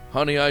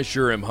Honey, I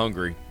sure am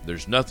hungry.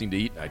 There's nothing to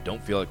eat. I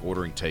don't feel like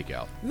ordering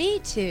takeout. Me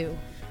too.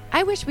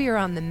 I wish we were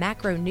on the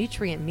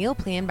macronutrient meal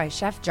plan by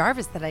Chef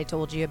Jarvis that I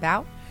told you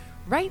about.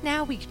 Right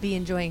now, we could be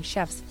enjoying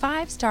Chef's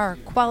 5-star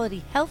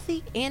quality,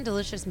 healthy, and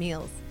delicious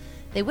meals.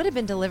 They would have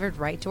been delivered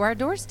right to our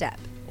doorstep.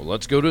 Well,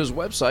 let's go to his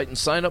website and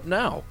sign up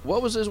now.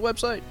 What was his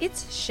website?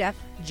 It's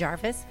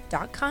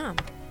chefjarvis.com.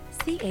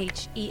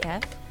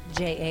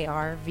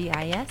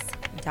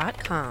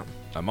 ChefJarvis.com.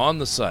 I'm on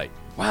the site.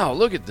 Wow,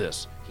 look at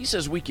this. He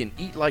says we can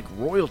eat like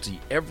royalty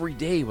every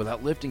day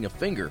without lifting a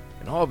finger,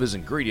 and all of his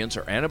ingredients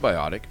are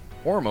antibiotic,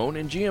 hormone,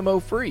 and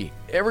GMO-free.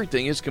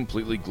 Everything is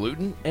completely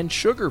gluten and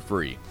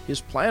sugar-free. His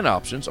plan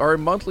options are a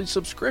monthly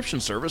subscription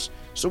service,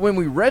 so when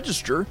we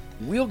register,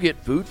 we'll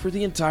get food for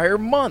the entire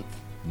month.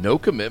 No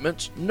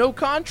commitments, no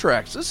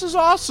contracts. This is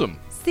awesome.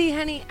 See,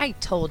 honey, I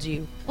told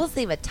you. We'll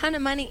save a ton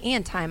of money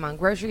and time on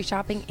grocery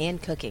shopping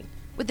and cooking.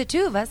 With the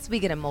two of us, we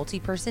get a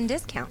multi-person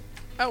discount.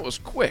 That was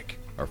quick.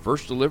 Our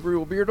first delivery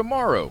will be here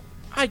tomorrow.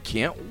 I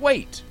can't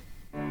wait.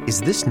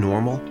 Is this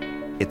normal?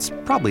 It's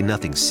probably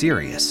nothing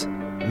serious.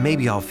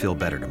 Maybe I'll feel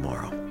better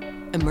tomorrow.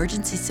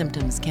 Emergency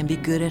symptoms can be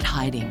good at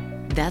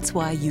hiding. That's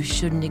why you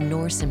shouldn't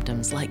ignore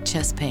symptoms like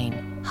chest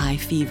pain, high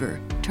fever,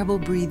 trouble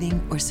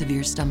breathing, or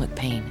severe stomach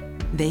pain.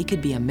 They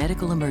could be a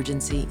medical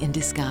emergency in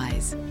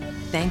disguise.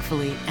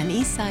 Thankfully, an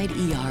Eastside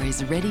ER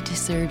is ready to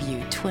serve you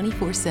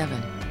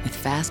 24/7 with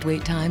fast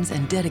wait times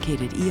and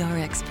dedicated ER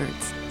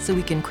experts, so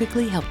we can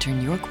quickly help turn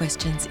your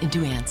questions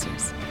into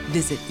answers.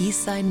 Visit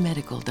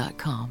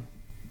eastsidemedical.com.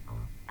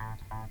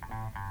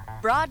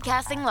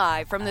 Broadcasting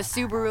live from the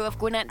Subaru of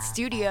Gwinnett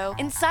studio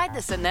inside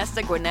the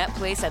Sonesta Gwinnett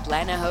Place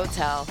Atlanta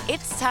Hotel.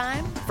 It's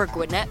time for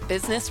Gwinnett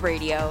Business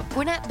Radio.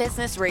 Gwinnett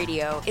Business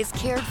Radio is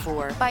cared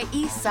for by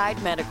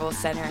Eastside Medical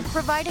Center,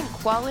 providing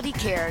quality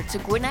care to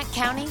Gwinnett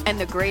County and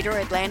the greater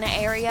Atlanta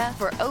area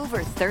for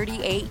over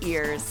 38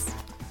 years.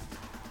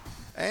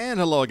 And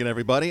hello again,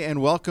 everybody,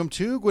 and welcome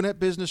to Gwinnett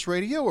Business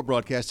Radio. We're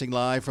broadcasting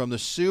live from the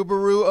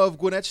Subaru of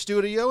Gwinnett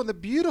studio in the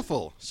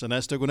beautiful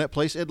Sonesta Gwinnett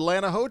Place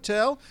Atlanta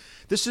Hotel.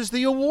 This is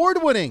the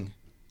award-winning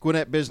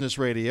Gwinnett Business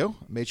Radio.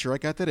 I made sure I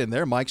got that in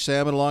there. Mike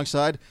Salmon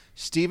alongside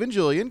Stephen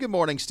Julian. Good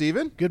morning,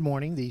 Stephen. Good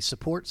morning. The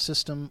Support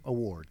System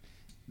Award.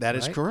 That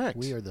is correct.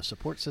 We are the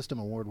Support System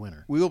Award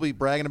winner. We will be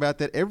bragging about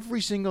that every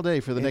single day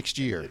for the next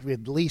year.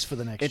 At least for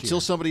the next year. Until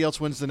somebody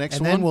else wins the next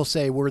one. And then we'll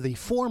say we're the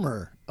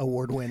former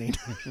award-winning.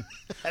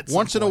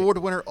 Once an award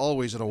winner,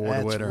 always an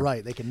award winner. That's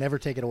right. They can never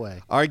take it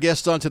away. Our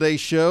guest on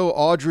today's show,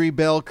 Audrey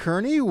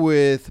Bell-Kearney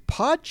with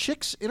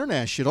PodChix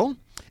International,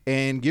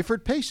 and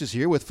Gifford Pace is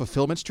here with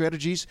Fulfillment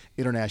Strategies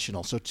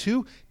International. So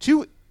two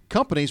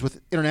companies with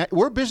internet.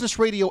 We're Business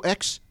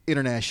RadioX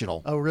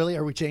International. Oh, really?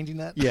 Are we changing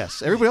that?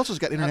 Yes. Everybody else has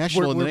got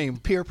international in the name.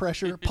 Peer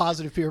pressure,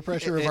 positive peer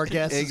pressure of our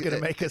guests is going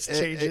to make us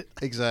change it.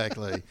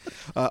 Exactly.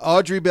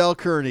 Audrey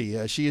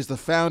Bell-Kearney. She is the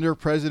founder,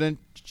 president,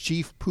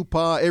 chief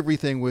poopah,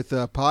 everything with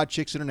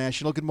PodChix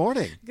International. Good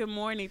morning. Good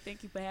morning.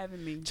 Thank you for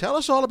having me. Tell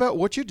us all about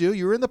what you do.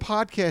 You're in the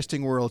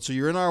podcasting world, so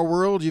you're in our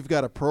world. You've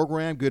got a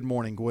program, Good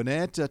Morning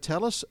Gwinnett.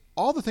 Tell us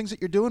all the things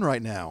that you're doing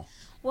right now.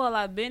 Well,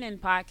 I've been in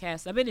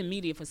podcasts. I've been in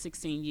media for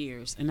 16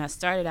 years, and I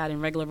started out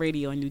in regular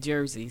radio in New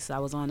Jersey. So I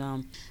was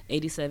on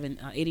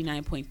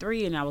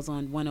 89.3, and I was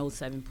on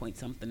 107 point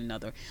something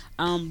another,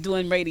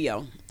 doing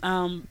radio.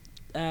 And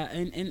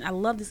I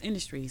love this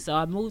industry. So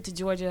I moved to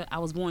Georgia. I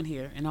was born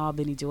here in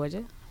Albany,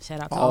 Georgia. Shout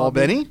out to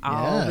Albany.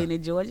 Albany,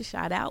 Georgia.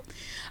 Shout out.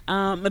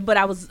 But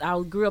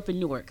I grew up in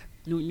Newark,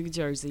 New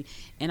Jersey,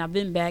 and I've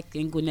been back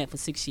in Gwinnett for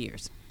 6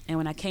 years. And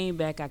when I came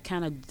back, I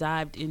kind of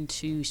dived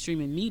into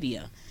streaming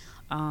media.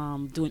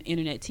 Doing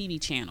internet TV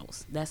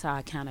channels. That's how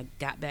I kind of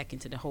got back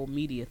into the whole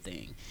media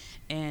thing,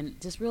 and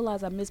just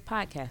realized I miss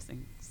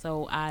podcasting.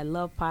 So I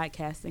love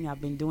podcasting. I've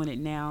been doing it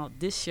now,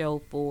 this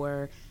show,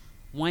 for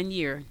 1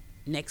 year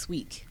next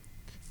week.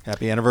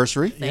 Happy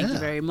anniversary. Thank you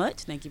very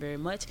much. Thank you very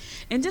much.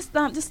 And just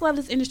love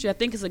this industry. I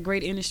think it's a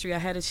great industry. I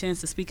had a chance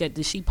to speak at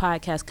the She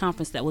Podcast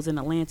Conference that was in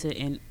Atlanta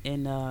in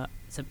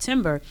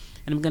September,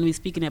 and I'm going to be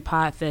speaking at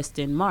PodFest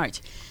in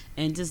March.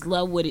 And just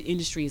love where the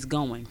industry is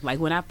going. Like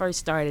when I first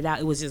started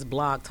out, it was just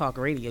blog talk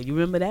radio. You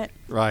remember that?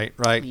 Right.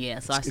 Yeah.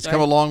 So it's come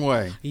a long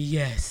way.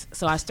 Yes.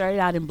 So I started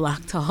out in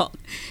blog talk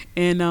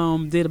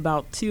and did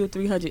about 200 or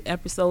 300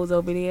 episodes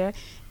over there,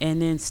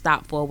 and then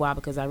stopped for a while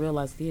because I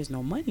realized there's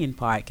no money in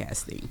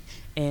podcasting.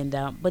 And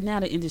but now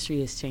the industry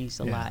has changed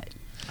a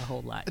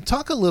whole lot.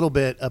 Talk a little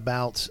bit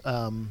about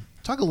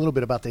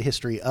the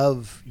history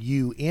of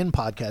you in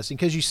podcasting,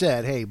 because you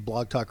said, "Hey,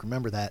 blog talk,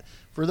 remember that."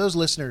 For those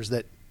listeners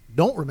that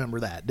don't remember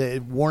that,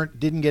 they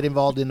didn't get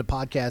involved into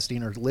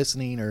podcasting or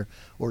listening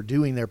or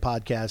doing their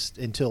podcast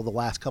until the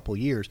last couple of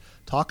years.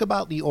 Talk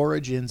about the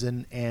origins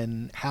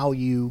and how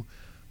you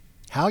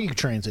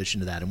transitioned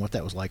to that and what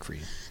that was like for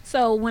you.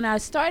 So when I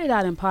started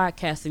out in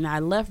podcasting, I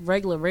left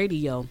regular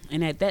radio,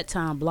 and at that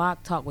time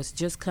Blog Talk was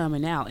just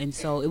coming out, and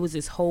so it was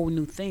this whole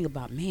new thing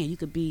about, man, you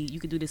could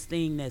do this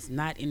thing that's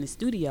not in the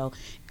studio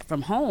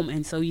from home,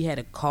 and so you had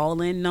a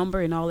call-in number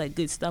and all that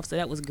good stuff, so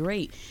that was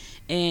great.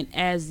 And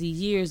as the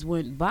years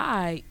went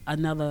by,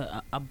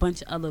 a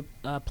bunch of other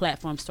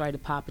platforms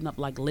started popping up,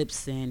 like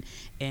Libsyn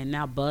and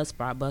now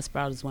Buzzsprout.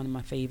 Buzzsprout is one of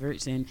my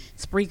favorites. And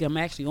Spreaker, I'm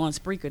actually on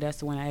Spreaker. That's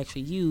the one I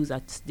actually use.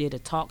 I did a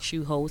talk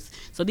show host.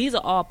 So these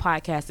are all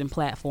podcasting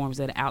platforms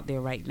that are out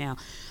there right now.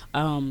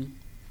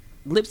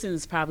 Libsyn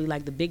is probably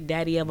like the big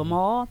daddy of them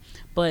all,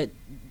 but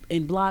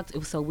in blogs, it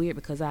was so weird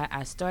because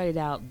I started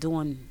out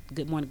doing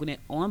Good Morning Gwinnett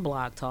on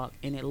Blog Talk,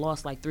 and it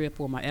lost like 3 or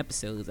 4 of my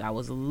episodes. I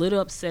was a little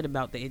upset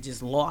about that. It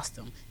just lost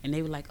them, and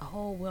they were like,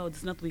 "Oh well,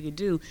 there's nothing we could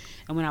do."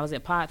 And when I was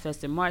at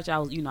PodFest in March,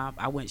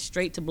 I went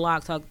straight to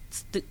Blog Talk,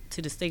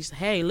 to the station.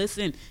 Hey,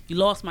 listen, you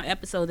lost my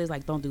episode. They're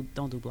like, "Don't do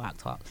Blog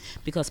Talk,"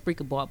 because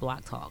Spreaker bought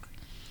Blog Talk.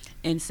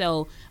 And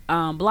so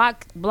Blog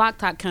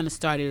Talk kind of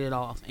started it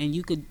off, and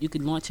you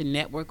could launch a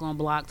network on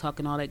Blog Talk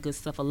and all that good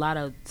stuff. A lot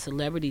of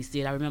celebrities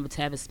did. I remember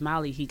Tavis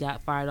Smiley. He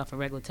got fired off of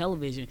regular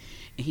television,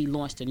 and he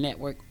launched a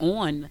network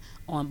on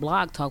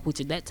Blog Talk,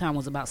 which at that time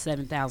was about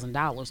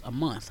 $7,000 a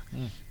month.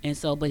 And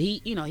so, but he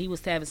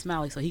was Tavis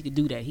Smiley, so he could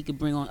do that. He could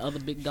bring on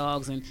other big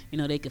dogs, and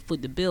they could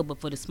foot the bill. But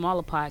for the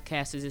smaller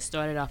podcasters, it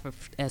started off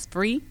as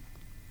free.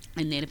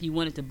 And then if you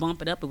wanted to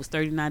bump it up, it was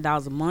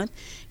 $39 a month.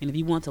 And if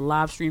you want to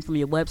live stream from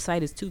your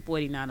website, it's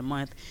 $249 a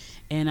month.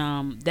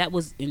 And that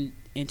was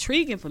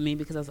intriguing for me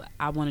because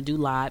I want to do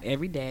live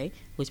every day,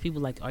 which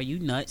people were like, "Are you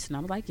nuts?" And I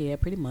was like, "Yeah,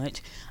 pretty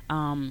much."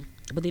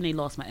 But then they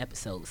lost my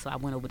episode, so I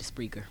went over to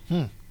Spreaker.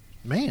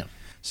 Man.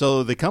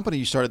 So the company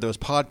you started, that was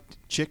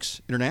PodChix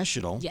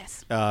International.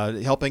 Yes.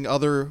 Helping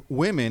other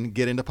women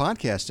get into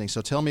podcasting. So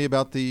tell me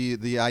about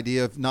the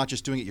idea of not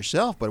just doing it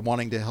yourself, but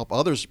wanting to help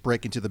others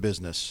break into the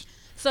business.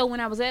 So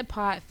when I was at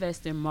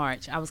PodFest in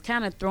March, I was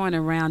kind of throwing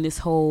around this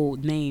whole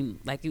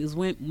name. Like, it was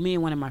when me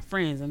and one of my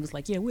friends, I was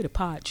like, "Yeah, we're the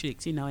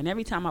PodChix," And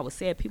every time I would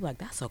say it, people were like,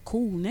 "That's a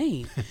cool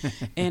name."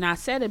 And I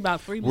said it about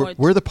 3 more.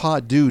 We're the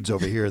pod dudes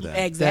over here then.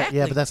 Exactly.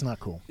 Yeah, but that's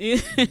not cool.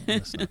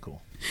 That's not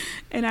cool.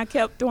 And I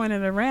kept throwing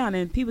it around,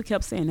 and people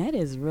kept saying, "That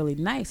is really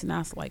nice." And I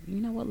was like,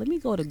 you know what? Let me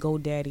go to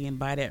GoDaddy and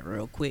buy that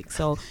real quick.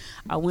 So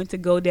I went to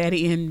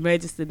GoDaddy and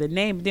registered the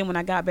name. But then when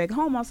I got back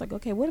home, I was like,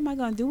 okay, what am I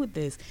going to do with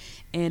this?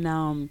 And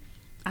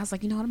I was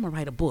like, you know what? I'm going to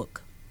write a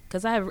book.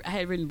 Because I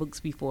had written books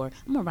before.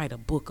 I'm going to write a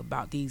book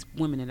about these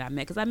women that I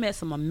met. Because I met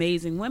some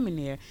amazing women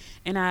there.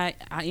 And I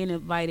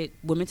invited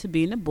women to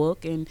be in the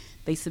book. And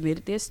they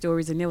submitted their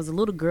stories. And there was a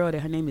little girl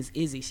there. Her name is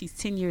Izzy. She's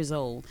 10 years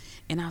old.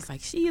 And I was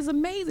like, she is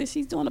amazing.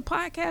 She's doing a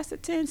podcast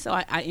at 10. So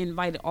I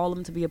invited all of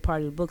them to be a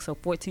part of the book. So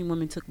 14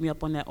 women took me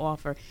up on that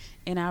offer.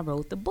 And I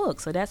wrote the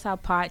book. So that's how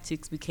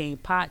PodChix became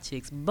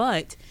PodChix.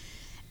 But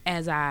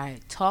as I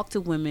talked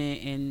to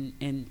women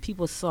and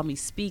people saw me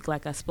speak,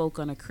 like I spoke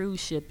on a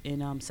cruise ship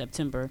in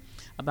September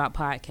about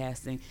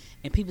podcasting,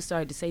 and people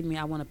started to say to me,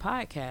 "I want a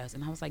podcast."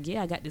 And I was like,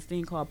 "Yeah, I got this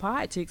thing called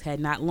PodChix, had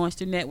not launched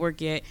a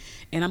network yet,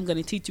 and I'm going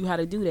to teach you how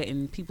to do that."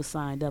 And people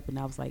signed up, and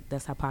I was like,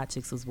 that's how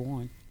PodChix was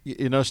born.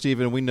 You know,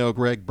 Stephen, we know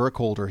Greg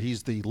Burkholder.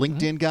 He's the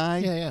LinkedIn guy.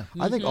 Yeah.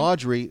 I think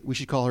Audrey, we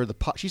should call her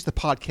she's the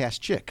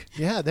podcast chick.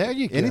 Yeah, there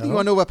you go. Anything you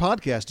want to know about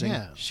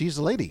podcasting, she's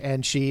the lady.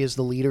 And she is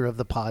the leader of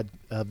the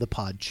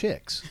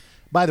PodChix.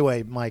 By the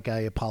way, Mike, I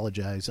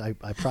apologize. I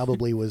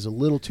probably was a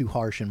little too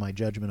harsh in my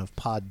judgment of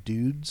pod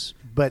dudes,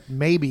 but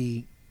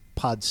maybe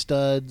pod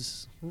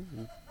studs,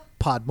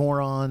 pod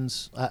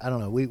morons. I don't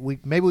know. We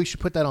maybe we should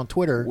put that on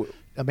Twitter.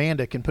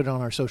 Amanda can put it on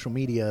our social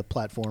media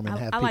platform and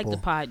have people. I like the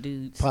pod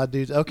dudes. Pod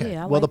dudes. Okay.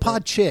 Yeah, well, like the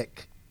pod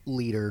chick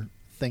leader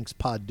thinks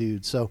pod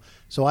dudes. So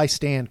I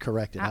stand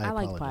corrected. I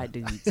like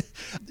apologize.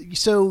 pod dudes.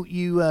 So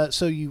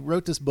you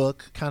wrote this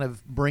book, kind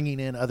of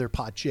bringing in other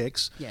pod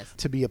chicks Yes.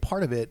 to be a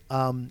part of it.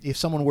 If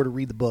someone were to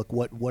read the book,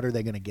 what are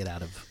they going to get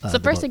out of? So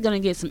first, they're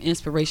going to get some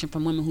inspiration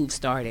from women who've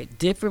started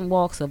different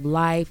walks of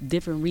life,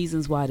 different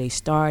reasons why they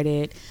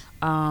started.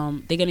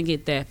 They're going to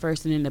get that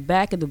first, and in the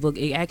back of the book,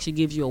 it actually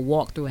gives you a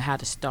walkthrough of how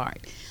to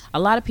start. A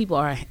lot of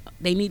people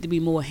they need to be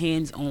more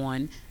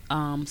hands-on.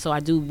 So I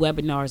do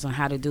webinars on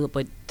how to do it,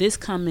 but this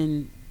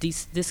coming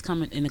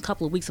in a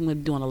couple of weeks, I'm going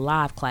to be doing a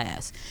live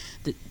class.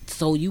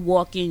 So you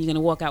walk in, you're going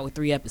to walk out with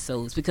 3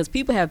 episodes, because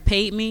people have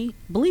paid me.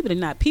 Believe it or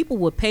not, people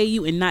will pay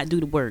you and not do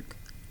the work.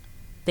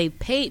 They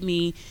paid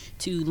me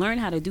to learn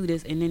how to do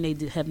this, and then they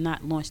have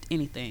not launched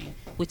anything,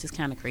 which is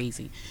kind of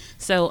crazy.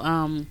 So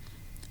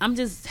I'm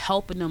just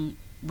helping them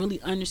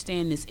really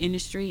understand this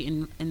industry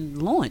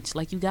and launch.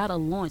 Like, you gotta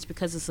launch,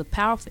 because it's a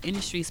powerful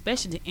industry,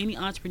 especially to any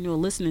entrepreneur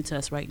listening to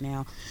us right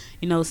now.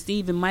 You know,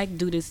 Steve and Mike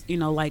do this,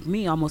 like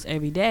me, almost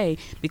every day,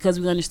 because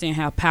we understand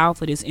how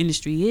powerful this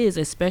industry is,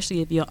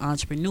 especially if you're an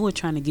entrepreneur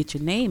trying to get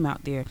your name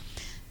out there.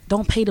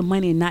 Don't pay the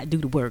money and not do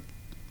the work.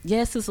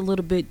 Yes, it's a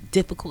little bit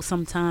difficult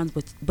sometimes,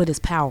 but it's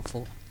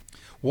powerful.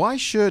 Why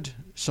should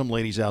some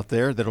ladies out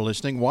there that are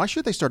listening, why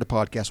should they start a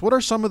podcast? What are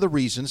some of the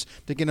reasons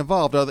to get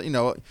involved?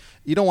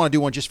 You don't want to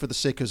do one just for the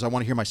sake because I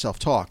want to hear myself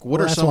talk.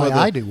 What are that's some why of the...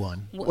 I do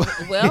one. Well,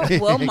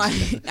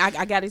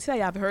 I got to tell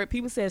you, I've heard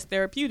people say it's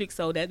therapeutic,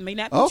 so that may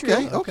not be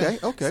true. Okay.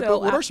 So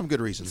But what are some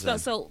good reasons then?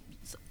 So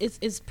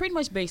it's pretty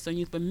much based on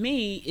you. For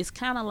me, it's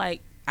kind of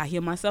like I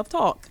hear myself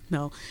talk.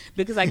 No,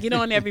 because I get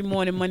on every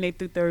morning, Monday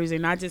through Thursday,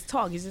 and I just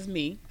talk. It's just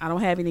me. I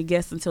don't have any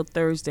guests until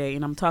Thursday,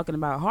 and I'm talking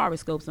about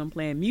horoscopes. I'm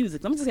playing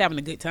music. I'm just having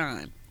a good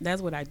time.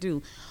 That's what I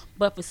do.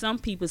 But for some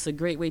people, it's a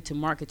great way to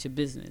market your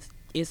business.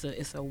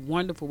 It's a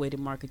wonderful way to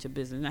market your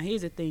business. Now,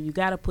 here's the thing. You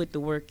got to put the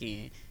work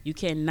in. You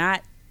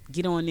cannot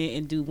get on there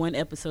and do one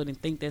episode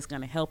and think that's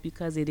going to help you,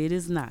 because it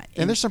is not.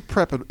 And there's some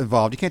prep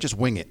involved. You can't just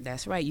wing it.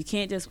 That's right. You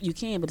can,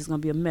 but it's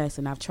going to be a mess,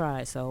 and I've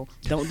tried, so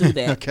don't do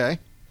that. Okay.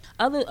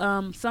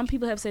 Some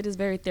people have said it's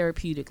very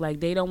therapeutic. Like,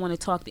 they don't want to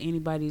talk to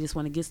anybody, just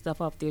want to get stuff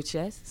off their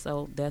chest.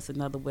 So that's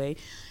another way.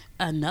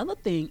 Another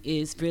thing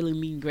is really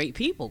meeting great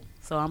people.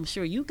 So I'm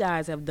sure you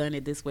guys have done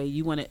it this way.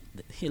 You want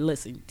to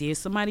listen. There's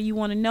somebody you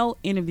want to know,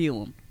 interview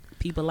them.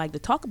 People like to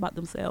talk about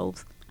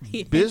themselves.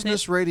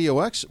 Business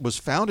RadioX was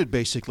founded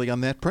basically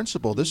on that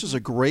principle. This is a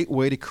great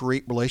way to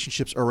create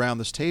relationships around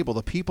this table.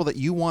 The people that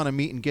you want to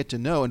meet and get to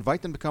know,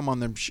 invite them to come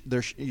on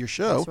your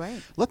show. That's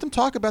right. Let them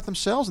talk about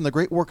themselves and the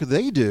great work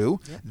they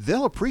do. Yep.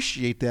 They'll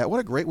appreciate that. What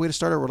a great way to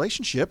start a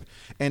relationship.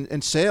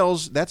 And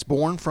sales, that's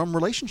born from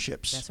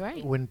relationships. That's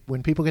right.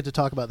 When people get to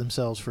talk about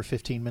themselves for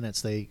 15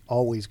 minutes, they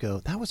always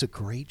go, "That was a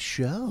great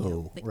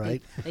show,"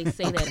 right? They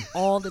say that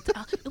all the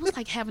time. It was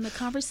like having a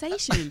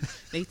conversation.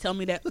 They tell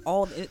me that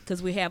all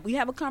because we have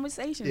a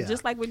conversation,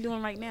 just like we're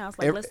doing right now. It's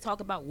like, let's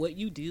talk about what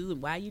you do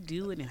and why you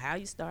do it and how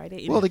you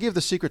started. Well, to give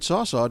the secret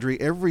sauce, Audrey,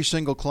 every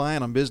single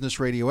client on Business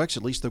RadioX,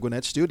 at least the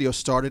Gwinnett studio,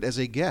 started as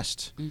a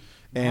guest.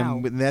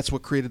 And that's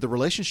what created the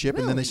relationship.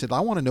 Really? And then they said, I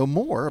want to know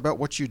more about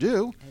what you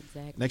do.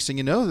 Exactly. Next thing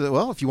you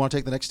know, if you want to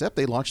take the next step,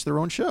 they launched their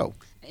own show.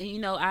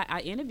 And, I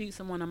interviewed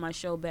someone on my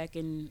show back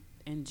in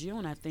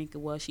June, I think it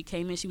was. She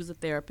came in, she was a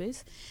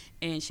therapist,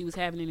 and she was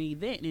having an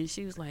event, and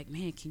she was like,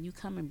 man, can you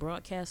come and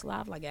broadcast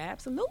live? Like,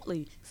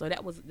 absolutely. So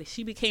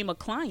she became a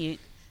client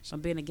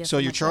from being a guest. So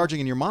you're charging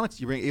and you're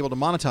able to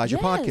monetize your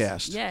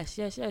podcast.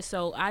 Yes.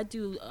 So I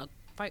do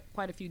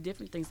quite a few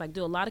different things. Like,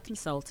 do a lot of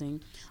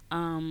consulting.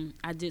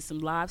 I did some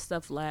live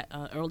stuff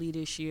earlier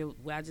this year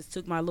where I just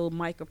took my little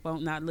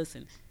microphone. Now,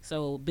 listen,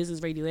 so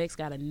Business RadioX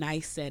got a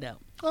nice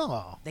setup.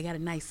 Oh, they got a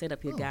nice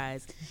setup here,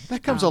 guys.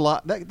 That comes a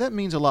lot. That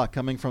means a lot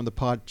coming from the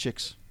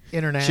PodChix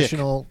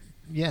international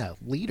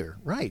leader,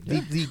 right?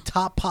 Yeah. The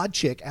top pod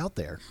chick out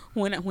there.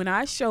 When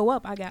I show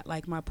up, I got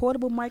like my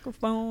portable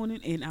microphone,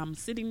 and I'm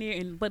sitting there,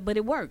 but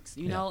it works,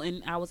 you know.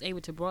 And I was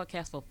able to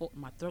broadcast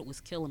my throat was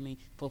killing me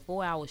for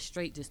 4 hours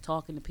straight, just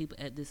talking to people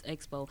at this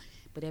expo.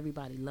 But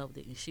everybody loved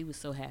it, and she was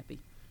so happy.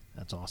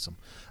 That's awesome.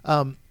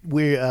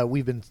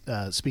 We've been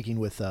speaking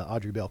with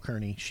Audrey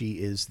Bell-Kearney. She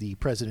is the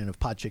president of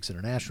PodChix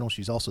International.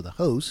 She's also the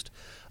host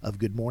of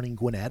Good Morning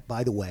Gwinnett.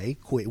 By the way,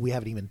 we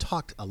haven't even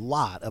talked a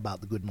lot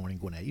about the Good Morning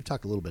Gwinnett. You've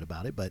talked a little bit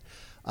about it, but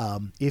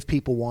if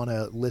people want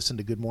to listen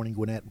to Good Morning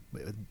Gwinnett,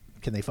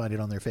 can they find it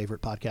on their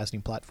favorite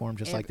podcasting platform,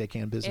 just like they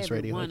can Business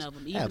Radio? One of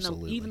them,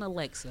 Absolutely. Even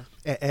Alexa.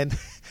 And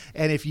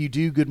if you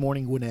do Good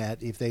Morning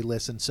Gwinnett, if they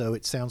listen, so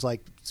it sounds like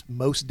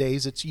most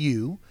days it's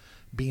you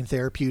being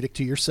therapeutic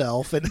to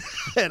yourself, and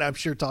I'm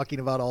sure talking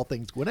about all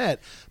things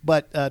Gwinnett.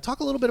 But talk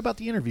a little bit about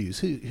the interviews.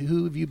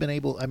 Who have you been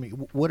able? I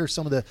mean, what are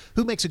some of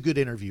who makes a good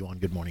interview on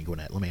Good Morning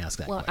Gwinnett? Let me ask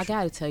that. Well, question. I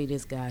got to tell you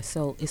this, guys.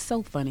 So it's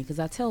so funny because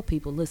I tell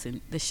people,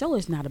 listen, the show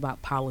is not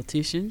about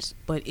politicians,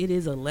 but it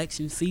is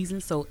election season.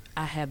 So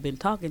I have been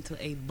talking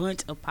to a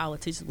bunch of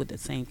politicians with the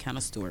same kind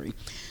of story.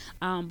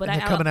 But they're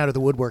coming out of the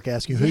woodwork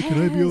asking, "Hey,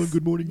 can I be on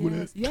Good Morning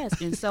Gwinnett?"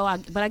 Yes, and so I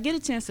get a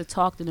chance to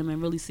talk to them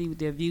and really see what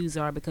their views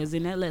are, because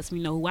then that lets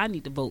me know who I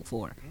need to vote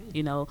for.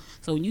 You know,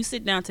 so when you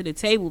sit down to the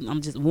table,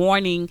 I'm just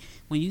warning.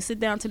 When you sit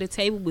down to the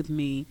table with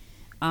me,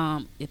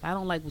 if I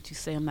don't like what you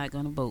say, I'm not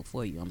going to vote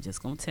for you. I'm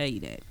just going to tell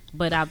you that.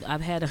 But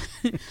I've had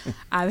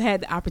I've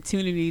had the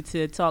opportunity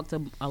to talk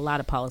to a lot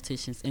of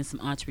politicians and some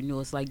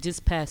entrepreneurs. Like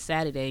just past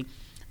Saturday,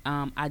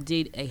 I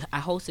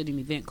hosted an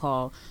event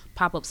called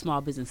Pop-Up Small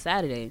Business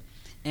Saturday.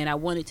 And I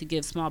wanted to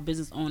give small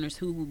business owners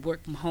who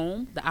work from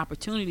home the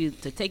opportunity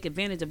to take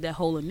advantage of that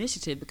whole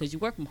initiative, because you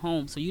work from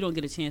home, so you don't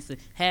get a chance to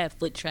have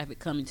foot traffic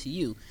coming to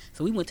you.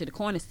 So we went to the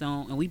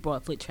Cornerstone, and we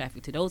brought foot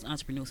traffic to those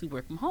entrepreneurs who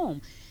work from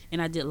home.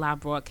 And I did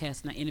live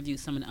broadcasts, and I interviewed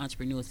some of the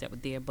entrepreneurs that were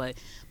there. But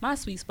my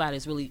sweet spot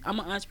is really, I'm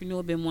an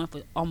entrepreneur, been one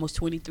for almost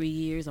 23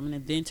 years. I'm an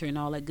inventor and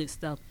all that good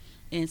stuff.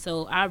 And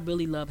so I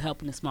really love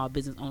helping a small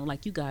business owner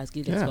like you guys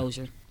get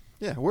exposure.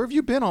 Yeah, where have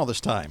you been all this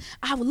time?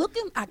 I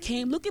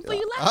came looking for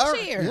you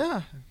last year.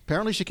 Yeah,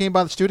 apparently she came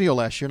by the studio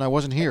last year and I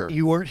wasn't here.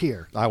 You weren't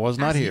here. I was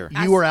not here.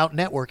 You were out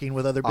networking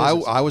with other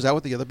businesses. I was out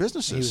with the other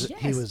businesses.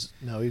 He was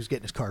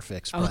getting his car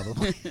fixed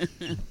probably.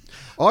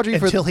 Audrey,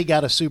 until he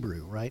got a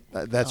Subaru, right?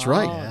 That's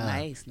right. Yeah.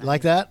 Nice.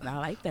 Like that? I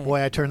like that.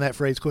 Boy, I turned that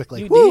phrase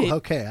quickly. You Woo, did.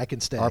 okay, I can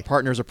stay. Our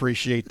partners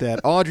appreciate that.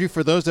 Audrey,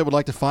 for those that would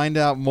like to find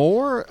out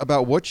more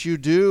about what you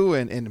do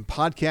and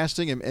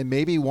podcasting and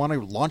maybe want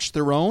to launch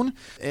their own,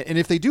 and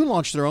if they do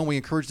launch their own, we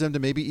encourage them to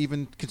maybe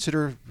even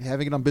consider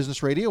having it on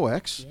Business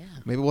RadioX. Yeah.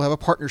 Maybe we'll have a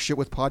partnership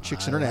with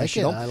PodChix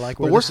International. I like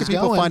but where where this can is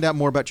people going. find out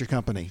more about your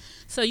company?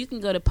 So you can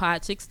go to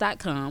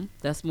PodChix.com.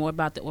 That's more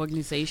about the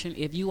organization.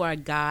 If you are a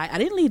guy, I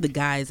didn't leave the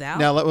guys out.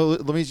 Now,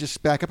 let me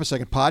just back up a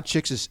second.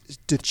 PodChix is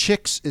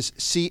CHIX.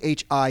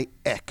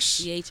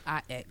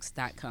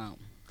 CHIX.com.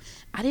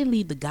 I didn't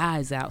leave the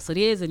guys out. So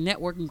there's a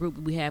networking group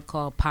that we have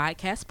called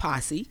Podcast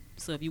Posse.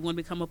 So if you want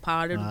to become a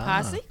part of the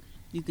posse,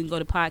 you can go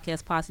to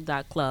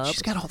podcastposse.club.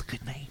 She's got all the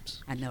good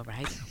names. I know,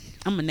 right?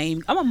 I'm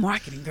a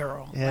marketing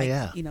girl.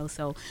 Yeah. You know,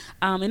 so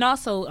and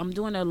also I'm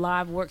doing a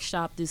live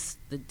workshop the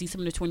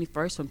December the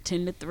 21st from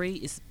 10 to 3.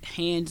 It's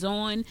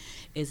hands-on.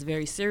 It's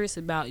very serious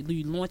about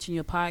you launching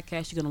your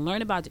podcast. You're going to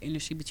learn about the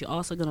industry, but you're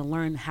also going to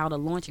learn how to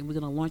launch it. We're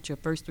going to launch your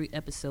first 3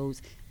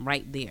 episodes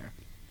right there.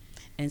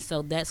 And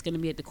so that's going to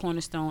be at the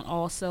Cornerstone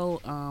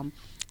also.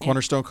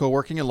 Cornerstone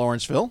Co-working in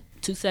Lawrenceville.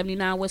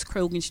 279 West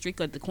Krogan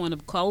Street at the corner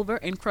of Culver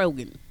and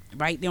Krogan,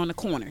 right there on the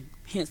corner,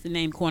 hence the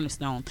name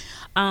Cornerstone.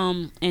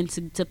 And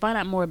to find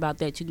out more about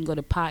that, you can go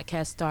to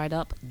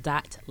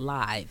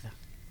podcaststartup.live.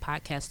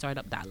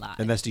 Podcaststartup.live.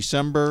 And that's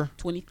December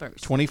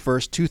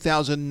 21st,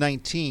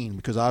 2019,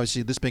 because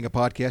obviously this being a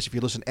podcast, if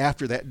you listen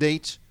after that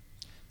date,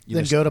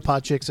 Then go to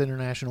PodChix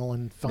International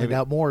and find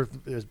out more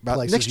about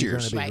places next you're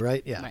year's. going to be,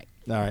 right? Yeah. Right.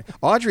 All right.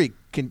 Audrey,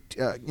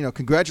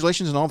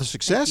 congratulations on all the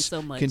success. Thank you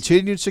so much.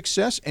 Continued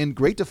success, and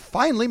great to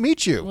finally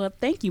meet you. Well,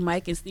 thank you,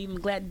 Mike and Steve. I'm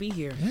glad to be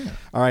here.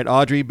 All right,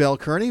 Audrey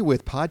Bell-Kearney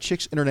with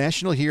PodChix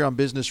International here on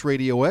Business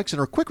Radio X.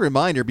 And a quick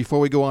reminder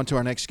before we go on to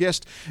our next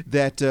guest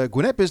that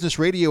Gwinnett Business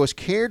Radio is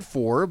cared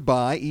for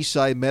by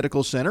Eastside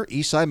Medical Center.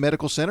 Eastside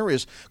Medical Center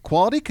is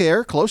quality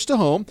care close to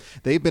home.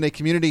 They've been a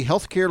community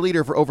healthcare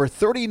leader for over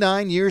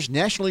 39 years,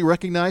 nationally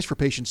recognized for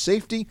patient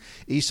safety.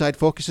 Eastside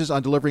focuses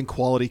on delivering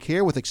quality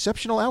care with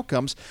exceptional outcomes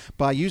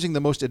by using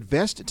the most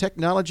advanced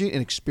technology and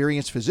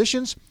experienced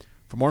physicians.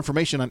 For more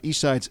information on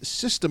Eastside's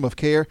system of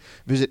care,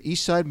 visit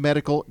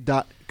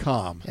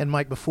eastsidemedical.com. And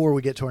Mike, before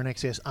we get to our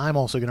next guest, I'm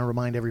also going to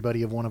remind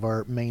everybody of one of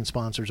our main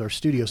sponsors, our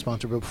studio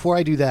sponsor. But before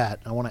I do that,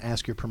 I want to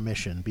ask your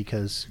permission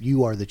because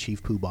you are the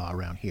chief poobah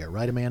around here,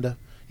 right, Amanda?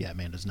 Yeah,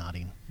 Amanda's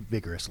nodding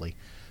vigorously.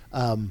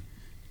 Can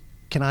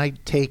I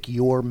take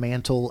your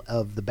mantle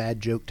of the bad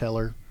joke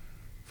teller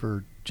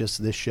for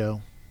just this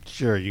show?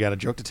 Sure, you got a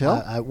joke to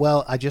tell?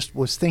 Well, I just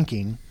was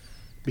thinking,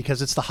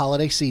 because it's the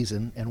holiday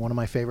season, and one of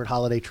my favorite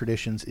holiday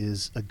traditions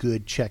is a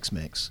good Chex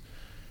Mix.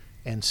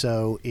 And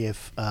so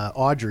if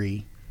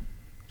Audrey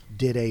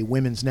did a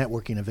women's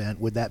networking event,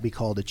 would that be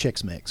called a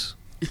Chex Mix?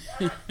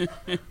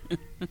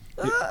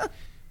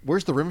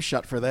 Where's the rim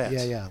shot for that?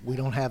 Yeah. We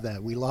don't have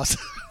that. We lost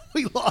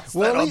Well,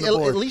 that on the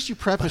board. at least you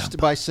prefaced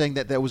by saying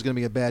that was going to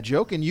be a bad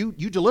joke, and you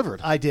delivered.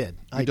 I did.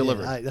 You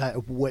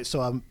delivered.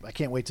 So I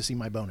can't wait to see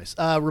my bonus.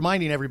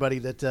 Reminding everybody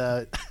that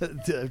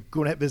the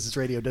Gwinnett Business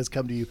Radio does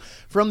come to you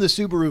from the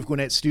Subaru of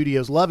Gwinnett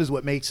Studios. Love is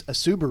what makes a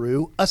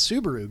Subaru a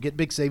Subaru. Get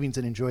big savings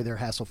and enjoy their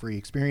hassle-free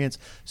experience.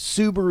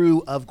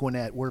 Subaru of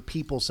Gwinnett, where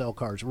people sell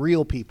cars,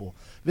 real people.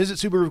 Visit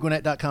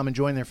SubaruofGwinnett.com and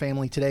join their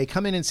family today.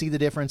 Come in and see the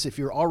difference. If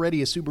you're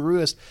already a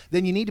Subaruist,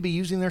 then you need to be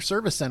using their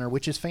service center,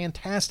 which is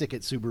fantastic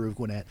at Subaru of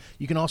Gwinnett.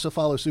 You can also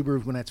follow Subaru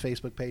of Gwinnett's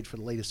Facebook page for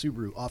the latest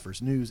Subaru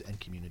offers, news, and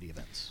community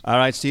events. All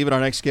right, Stephen, our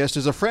next guest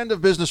is a friend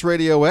of Business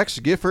Radio X,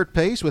 Gifford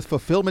Pace with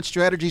Fulfillment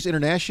Strategies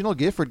International.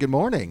 Gifford, good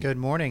morning. Good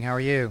morning. How are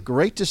you?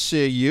 Great to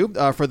see you.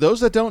 For those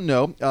that don't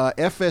know,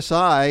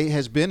 FSI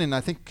has been, and I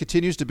think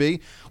continues to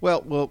be,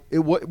 it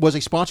was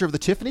a sponsor of the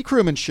Tiffany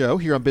Crewman Show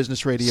here on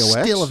Business Radio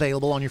X. Still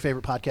available on your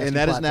favorite podcast. And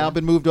that has now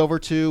been moved over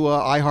to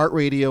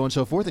iHeartRadio and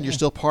so forth, and you're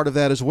still part of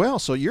that as well.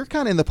 So you're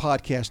kind of in the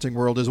podcasting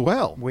world as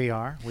well. We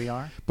are.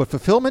 But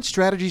Fulfillment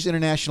Strategies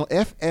International,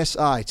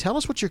 FSI, tell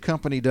us what your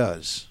company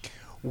does.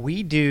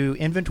 We do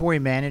inventory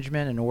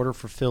management and order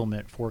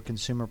fulfillment for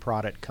consumer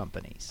product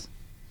companies.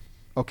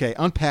 Okay,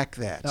 unpack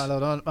that. No,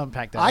 don't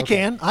unpack that. I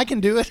can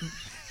do it.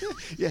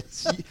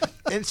 Yes.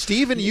 And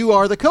Stephen, you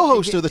are the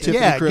co-host of the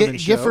Tiffany Crewman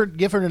Show.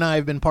 Gifford and I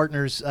have been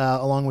partners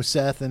along with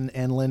Seth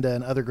and Linda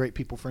and other great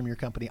people from your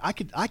company.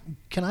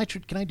 Can I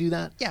do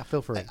that? Yeah,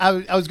 feel free.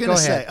 I was going to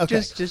say, okay.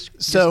 Just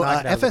so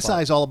knock it out of the FSI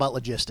park. is all about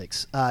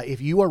logistics.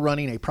 If you are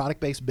running a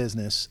product-based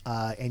business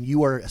and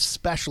you are,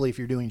 especially if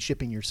you're doing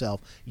shipping yourself,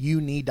 you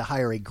need to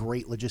hire a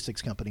great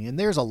logistics company. And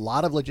there's a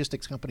lot of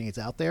logistics companies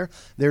out there.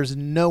 There's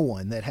no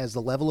one that has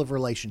the level of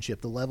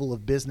relationship, the level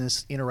of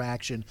business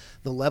interaction,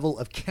 the level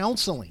of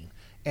counseling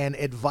and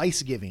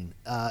advice giving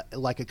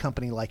like a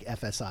company like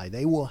FSI.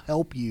 They will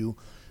help you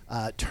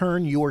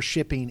turn your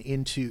shipping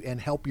into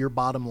and help your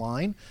bottom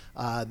line.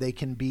 They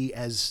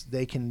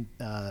can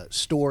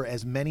store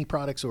as many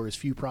products or as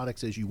few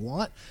products as you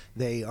want.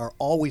 They are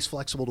always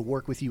flexible to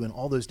work with you in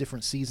all those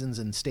different seasons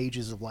and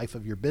stages of life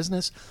of your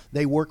business.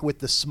 They work with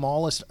the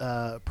smallest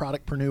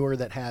productpreneur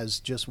that has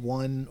just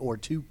one or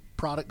two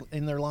product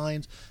in their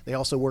lines. They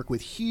also work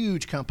with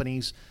huge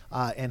companies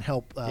and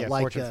help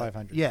Fortune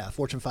 500.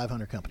 Fortune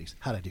 500 companies.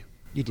 How'd I do?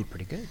 You did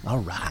pretty good. All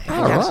right.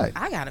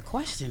 I got a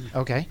question.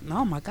 Okay.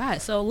 Oh my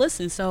God. So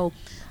listen,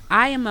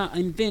 I am an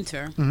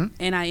inventor,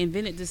 and I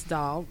invented this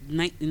doll in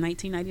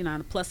 1999,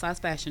 a plus size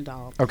fashion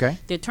doll. Okay.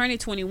 They're turning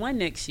 21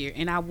 next year,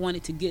 and I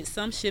wanted to get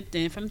some shipped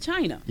in from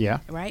China. Yeah.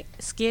 Right?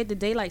 Scared the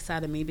daylights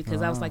out of me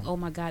because I was like, oh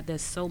my God,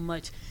 there's so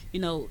much,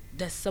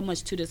 there's so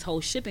much to this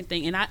whole shipping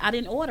thing. And I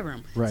didn't order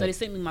them. Right. So they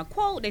sent me my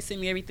quote, they sent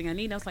me everything I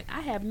need. And I was like,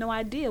 I have no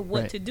idea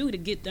what to do to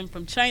get them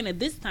from China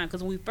this time,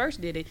 because when we first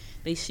did it,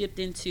 they shipped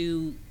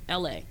into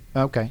LA.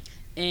 Okay.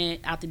 And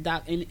out the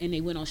dock, and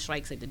they went on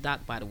strikes at the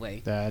dock, by the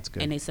way. That's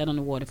good. And they sat on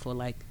the water for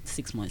like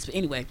 6 months. But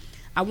anyway,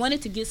 I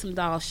wanted to get some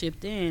dolls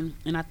shipped in,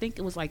 and I think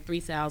it was like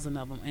 3,000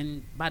 of them.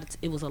 And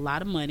it was a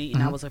lot of money,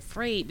 and I was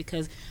afraid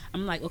because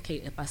I'm like, okay,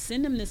 if I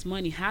send them this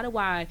money, how do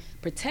I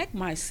protect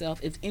myself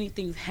if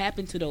anything's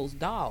happened to those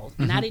dolls?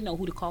 And I didn't know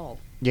who to call.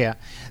 Yeah,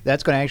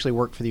 that's going to actually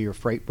work for your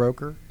freight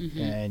broker,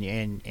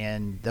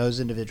 and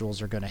those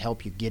individuals are going to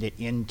help you get it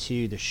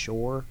into the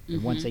shore.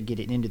 And once they get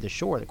it into the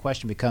shore, the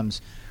question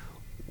becomes,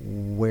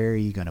 where are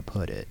you going to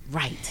put it?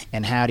 Right.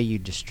 And how do you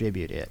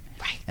distribute it?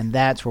 Right. And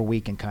that's where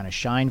we can kind of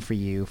shine for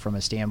you from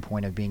a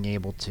standpoint of being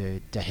able to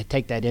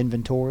take that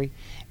inventory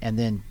and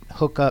then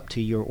hook up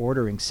to your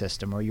ordering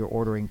system or your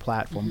ordering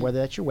platform, whether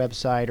that's your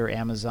website or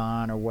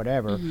Amazon or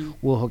whatever.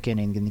 We'll hook in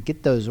and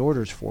get those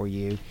orders for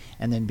you,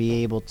 and then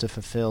be able to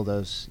fulfill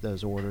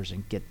those orders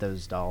and get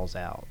those dolls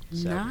out.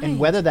 So, Nice. and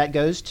whether that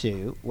goes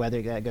to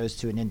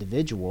an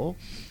individual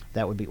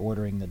that would be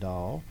ordering the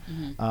doll,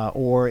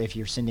 or if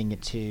you're sending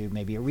it to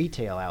maybe a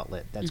retail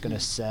outlet that's going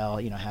to sell,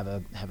 have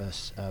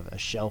a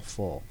shelf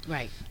full.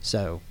 Right.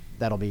 So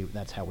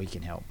that's how we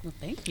can help. Well,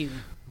 thank you.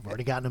 I've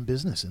already gotten them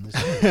business in this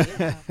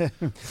area.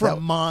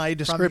 From my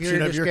description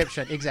From of your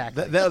description,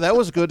 exactly. That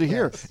was good to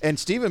hear. Yes. And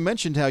Stephen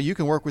mentioned how you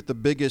can work with the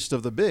biggest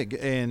of the big,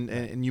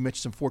 and you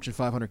mentioned some Fortune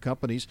 500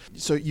 companies.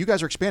 So you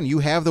guys are expanding. You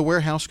have the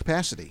warehouse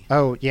capacity.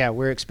 Oh, yeah,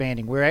 we're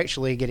expanding. We're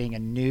actually getting a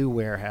new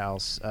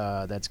warehouse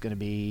that's going to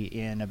be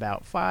in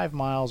about 5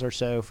 miles or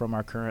so from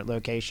our current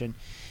location.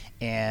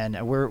 And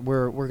we're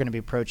going to be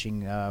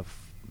approaching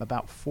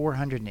about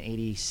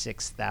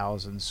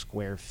 486,000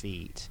 square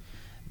feet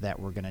that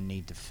we're going to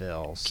need to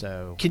fill.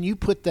 So Can you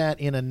put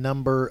that in a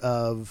number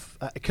of,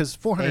 because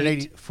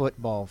 480 8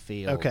 football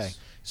fields. Okay,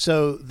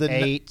 so the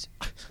 8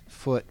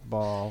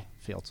 football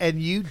fields. and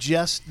you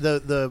just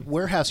the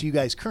warehouse you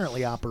guys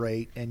currently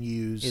operate and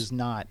use Is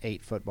not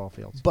 8 football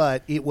fields.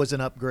 but it was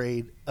an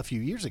upgrade a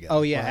few years ago.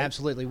 Oh, yeah, right?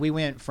 absolutely. We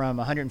went from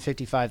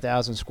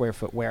 155,000 square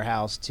foot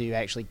warehouse to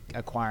actually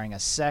acquiring a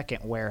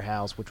second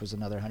warehouse, which was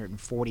another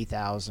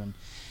 140,000.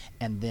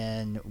 And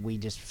then we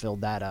just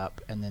filled that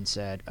up and then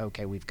said,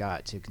 okay, we've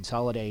got to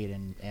consolidate.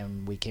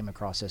 And we came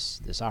across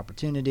this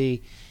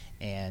opportunity.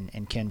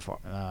 And Ken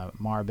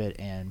Marbett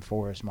and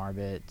Forrest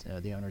Marbett,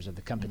 the owners of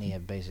the company,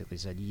 have basically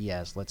said,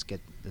 yes, let's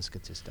get this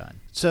done.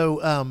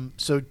 So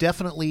so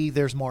definitely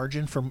there's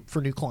margin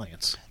for new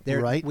clients,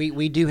 right?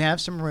 We do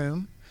have some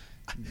room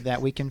that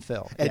we can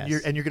fill. And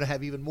yes. you're going to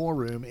have even more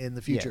room in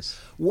the future. Yes.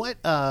 What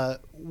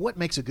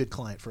makes a good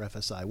client for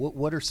FSI?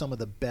 What are some of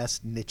the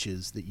best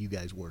niches that you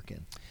guys work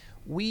in?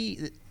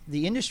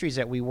 The industries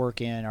that we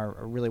work in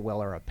are really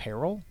well are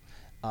apparel,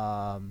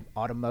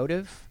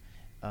 automotive,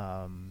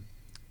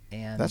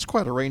 and That's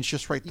quite a range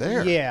just right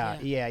there. Yeah.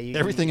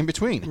 Everything in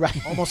between. Right.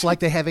 Almost like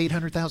they have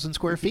 800,000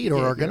 square feet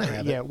or are going to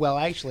have it. Yeah. Well,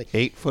 actually,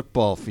 8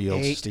 football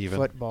fields, 8 Stephen.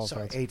 football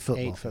Sorry, fields. 8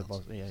 football 8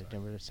 football. Yeah.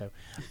 So.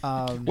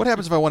 What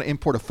happens if I want to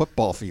import a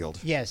football field?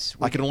 Yes.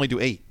 I can only do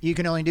 8. You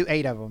can only do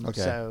 8 of them. Okay.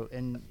 So,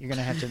 and you're going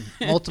to have to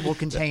multiple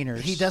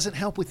containers. He doesn't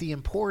help with the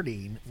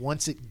importing.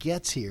 Once it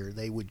gets here,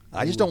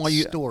 I just don't want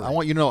you. store I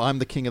want you to know I'm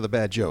the king of the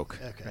bad joke.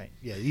 Okay. Right.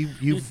 Yeah,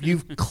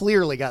 you've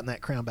clearly gotten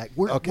that crown back.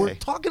 We're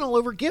talking all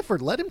over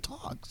Gifford. Let him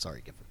talk.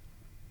 Sorry, Gifford.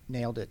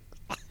 Nailed it.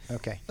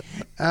 Okay.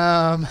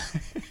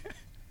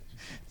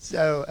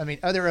 So, I mean,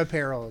 other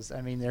apparels.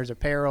 I mean, there's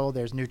apparel,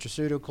 there's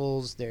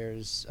nutraceuticals,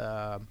 there's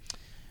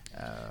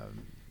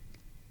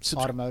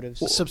automotive.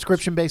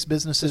 Subscription-based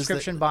businesses.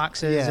 Subscription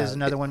boxes is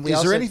another one.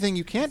 Is there anything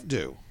you can't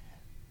do?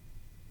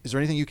 Is there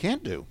anything you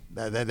can't do?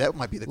 That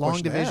might be the long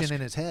question to division ask.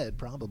 in his head,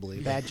 probably.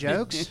 Bad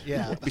jokes?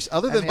 Yeah.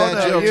 Other than I mean,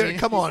 bad oh, no, jokes,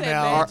 Come on You said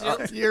now. bad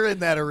jokes. You're in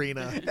that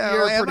arena. Oh,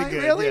 You're am pretty I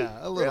good. really? Yeah,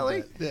 a little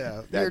Really?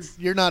 bit. Yeah.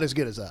 You're not as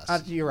good as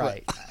us. You're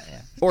right.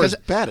 Yeah. or as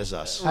bad as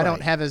us. I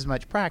don't have as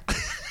much practice.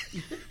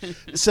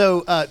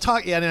 So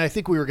talk, and I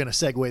think we were going to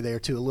segue there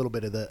to a little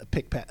bit of the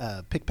pick,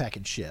 pack,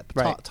 and ship.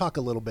 Right. Talk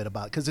a little bit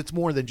about, because it's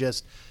more than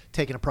just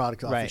taking a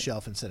product off the Right.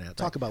 shelf and sending it out.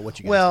 Talk about what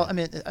you guys Well, do. I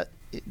mean,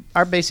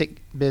 our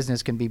basic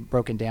business can be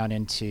broken down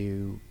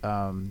into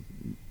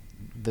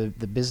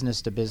the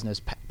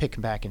business-to-business pick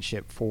and pack and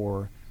ship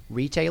for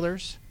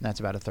retailers. That's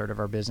about a third of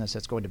our business.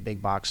 That's going to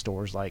big box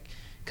stores like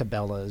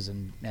Cabela's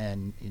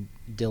and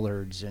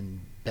Dillard's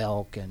and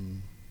Belk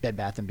and Bed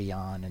Bath &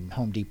 Beyond and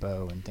Home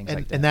Depot and things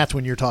like that. And that's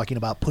when you're talking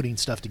about putting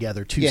stuff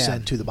together to Yeah.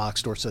 send to the box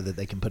store so that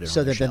they can put it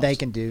so on their that they shelves.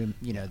 can do,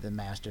 the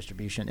mass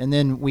distribution. And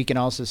then we can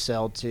also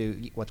sell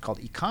to what's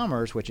called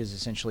e-commerce, which is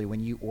essentially when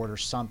you order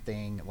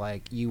something,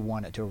 like you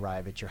want it to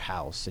arrive at your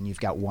house and you've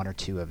got 1 or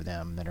 2 of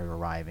them that are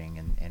arriving,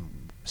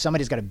 and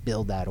somebody's got to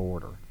build that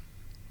order.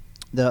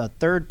 The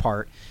third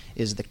part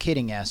is the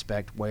kitting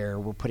aspect, where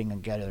we're putting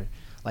together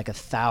like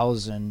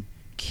 1,000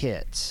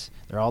 kits.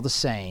 They're all the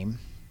same,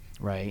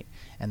 right?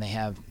 And they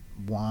have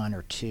 1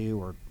 or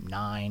 2 or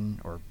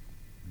 9 or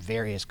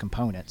various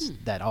components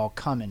that all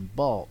come in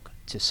bulk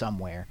to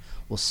somewhere.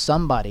 Well,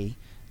 somebody,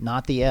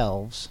 not the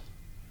elves,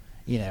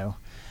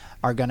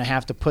 are going to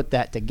have to put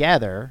that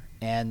together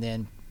and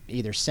then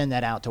either send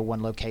that out to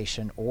one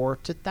location or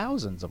to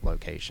thousands of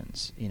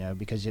locations,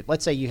 because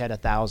let's say you had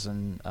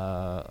 1,000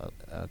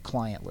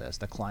 client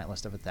list of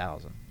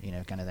 1,000,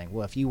 kind of thing.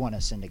 Well, if you want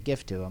to send a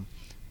gift to them,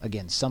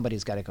 again,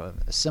 somebody's got to go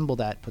assemble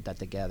that, put that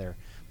together,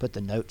 put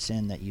the notes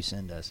in that you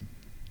send us,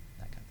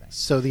 that kind of thing.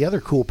 So the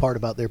other cool part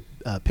about their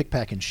pick,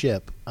 pack, and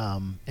ship,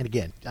 and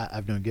again,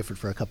 I've known Gifford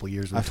for a couple of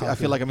years. I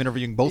feel like I'm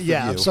interviewing both of you.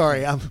 Yeah, I'm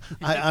sorry.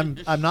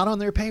 I'm not on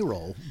their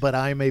payroll, but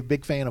I'm a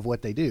big fan of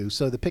what they do.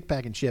 So the pick,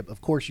 pack, and ship, of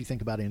course, you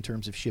think about it in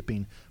terms of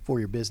shipping for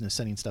your business,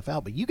 sending stuff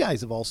out. But you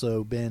guys have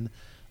also been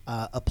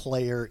a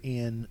player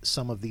in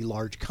some of the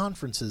large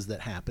conferences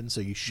that happen.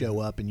 So you show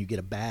up and you get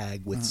a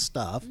bag with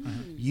stuff.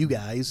 You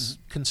guys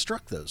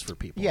construct those for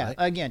people, Yeah, right?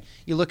 again,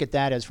 you look at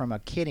that as from a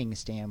kitting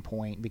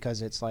standpoint,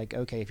 because it's like,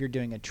 okay, if you're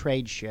doing a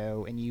trade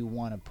show and you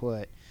want to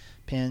put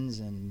pens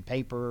and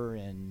paper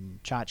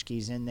and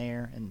tchotchkes in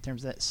there, in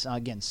terms of that,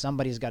 again,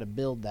 somebody's got to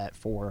build that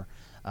for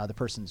the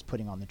person that's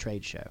putting on the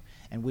trade show.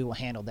 And we will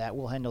handle that.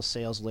 We'll handle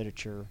sales,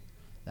 literature,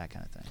 that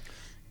kind of thing.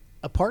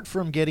 Apart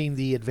from getting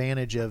the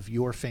advantage of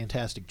your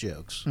fantastic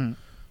jokes,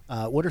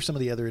 what are some of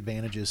the other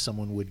advantages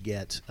someone would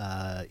get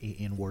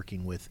in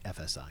working with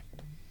FSI?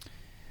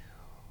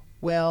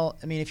 Well,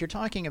 I mean, if you're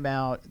talking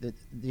about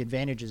the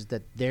advantages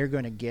that they're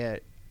going to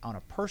get on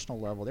a personal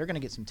level, they're going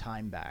to get some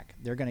time back.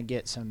 They're going to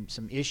get some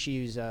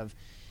issues of,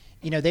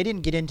 they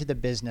didn't get into the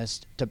business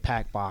to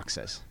pack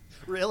boxes.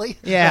 Really?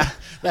 Yeah.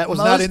 That was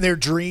not in their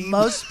dream.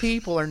 Most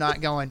people are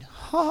not going,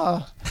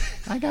 I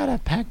got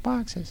to pack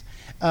boxes,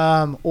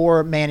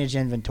 or manage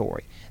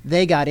inventory.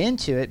 They got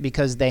into it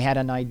because they had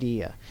an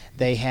idea.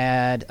 They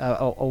had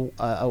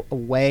a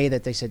way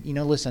that they said,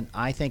 listen,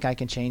 I think I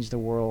can change the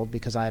world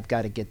because I've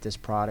got to get this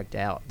product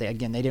out. They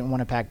didn't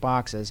want to pack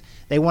boxes.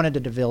 They wanted to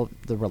develop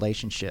the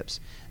relationships.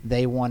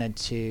 They wanted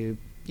to,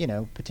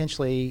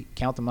 potentially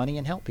count the money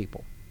and help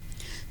people.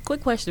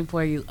 Quick question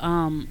for you.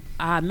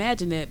 I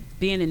imagine that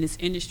being in this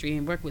industry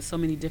and work with so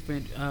many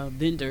different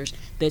vendors,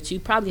 that you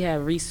probably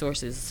have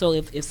resources. So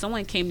if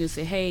someone came to you and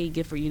said, hey,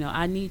 Gifford,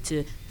 I need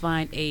to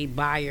find a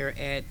buyer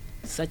at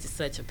such and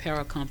such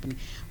apparel company,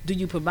 do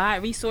you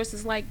provide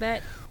resources like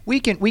that? We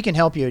can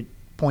help you,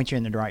 point you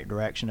in the right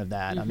direction of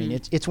that. I mean,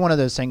 it's one of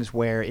those things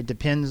where it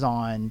depends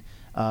on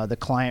the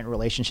client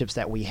relationships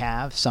that we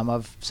have. Some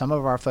of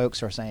our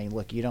folks are saying,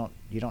 look, you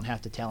don't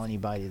have to tell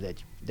anybody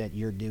that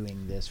you're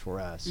doing this for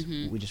us.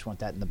 We just want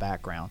that in the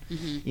background,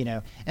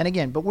 And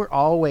again, but we're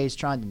always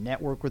trying to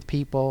network with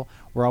people.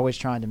 We're always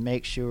trying to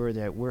make sure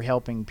that we're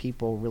helping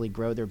people really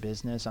grow their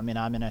business. I mean,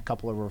 I'm in a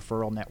couple of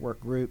referral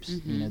network groups.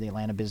 The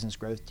Atlanta Business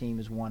Growth Team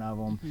is one of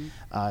them.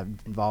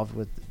 Involved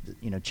with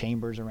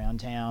chambers around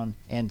town,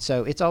 and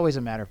so it's always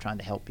a matter of trying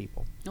to help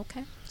people.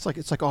 Okay.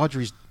 It's like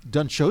Audrey's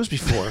done shows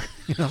before.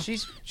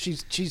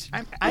 She's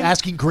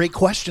asking great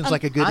questions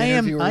like a good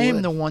interviewer I am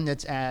would. the one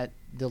that's at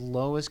the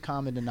lowest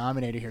common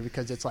denominator here,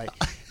 because it's like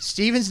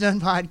Steven's done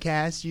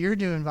podcasts, you're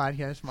doing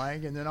podcasts,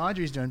 Mike, and then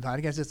Audrey's doing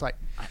podcasts. It's like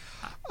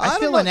I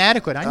feel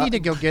inadequate. I need to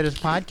go get his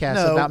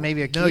podcast about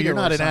maybe a keto. No, you're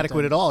not or inadequate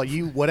something. at all.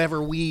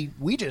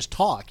 We just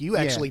talk. You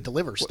actually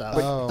deliver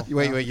stuff.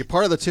 Wait. You're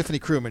part of the Tiffany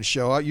Crewman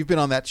show. You've been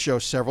on that show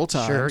several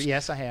times. Sure,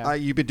 yes, I have.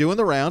 You've been doing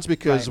the rounds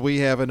because Right. we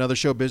have another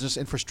show, Business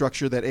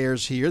Infrastructure, that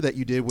airs here that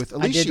you did with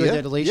Alicia. I did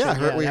with Alicia.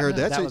 Yeah, we heard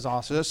that. That was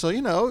awesome. So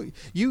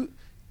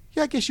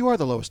I guess you are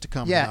the lowest to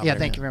come. Yeah.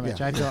 Thank you very much.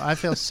 Yeah. I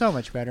feel so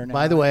much better now.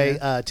 By the way,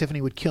 Tiffany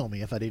would kill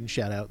me if I didn't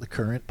shout out the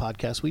current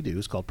podcast we do.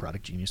 It's called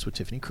Product Genius with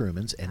Tiffany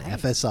Crewmans, and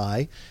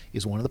FSI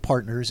is one of the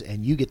partners,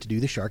 and you get to do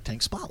the Shark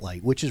Tank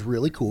Spotlight, which is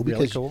really cool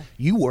because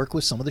you work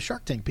with some of the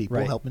Shark Tank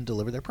people helping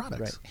deliver their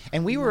products. Right.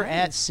 And we were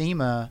at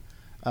SEMA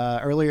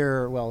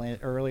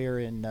earlier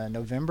in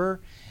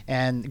November,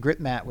 and Grip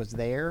Mat was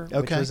there,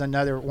 which was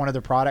another one of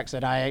the products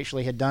that I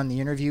actually had done the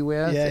interview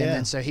with.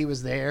 And so he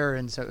was there,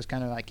 and so it was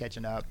kind of like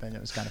catching up, and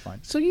it was kind of fun.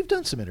 So you've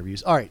done some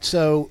interviews. All right,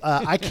 so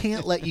I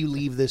can't let you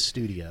leave this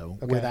studio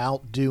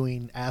without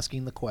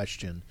asking the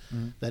question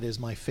that is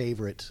my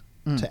favorite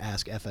to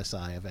ask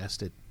FSI. I've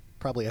asked it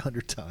probably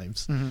 100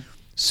 times.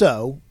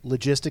 So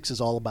logistics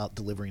is all about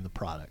delivering the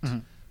product.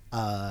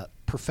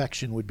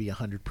 Perfection would be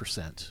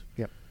 100%.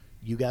 Yep.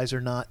 You guys are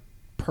not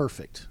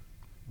perfect,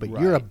 but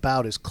you're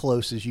about as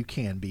close as you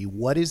can be.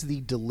 What is the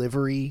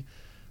delivery?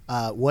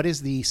 What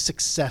is the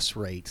success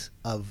rate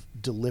of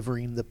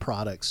delivering the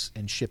products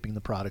and shipping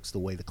the products the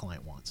way the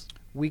client wants?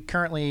 We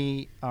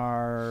currently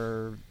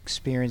are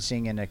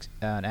experiencing an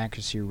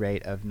accuracy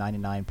rate of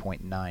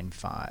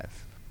 99.95%.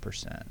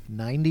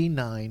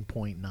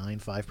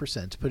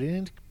 99.95%. To put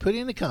it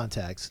into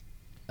context,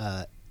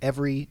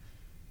 every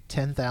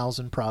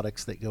 10,000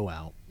 products that go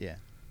out,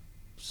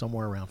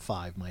 somewhere around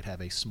 5 might have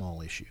a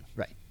small issue.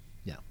 Right.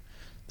 Yeah.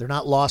 They're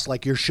not lost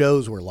like your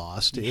shows were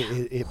lost.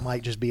 It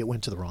might just be it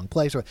went to the wrong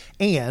place.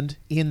 And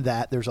in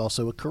that, there's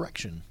also a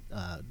correction.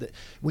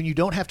 When you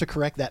don't have to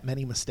correct that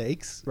many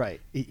mistakes, right,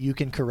 you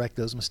can correct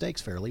those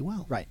mistakes fairly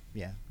well. Right.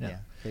 Yeah.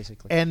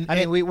 Basically. And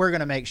we're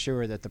going to make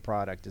sure that the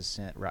product is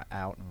sent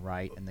out and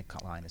right, and the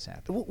client is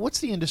happy. What's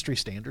the industry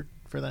standard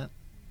for that?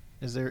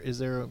 Is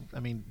there? I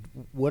mean,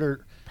 what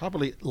are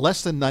probably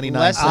less than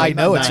 99? I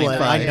know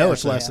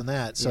it's less than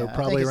that. So I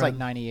probably think it's around like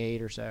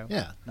 98 or so.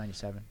 Yeah,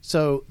 97.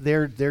 So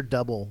they're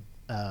double.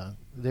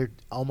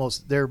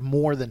 They're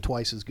more than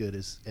twice as good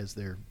as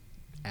their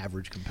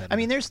average competitor. I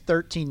mean, there's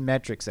 13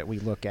 metrics that we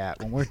look at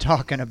when we're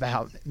talking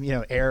about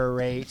error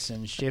rates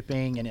and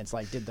shipping, and it's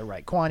like, did the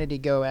right quantity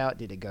go out?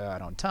 Did it go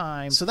out on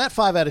time? So that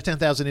 5 out of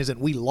 10,000 isn't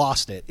we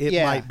lost it. It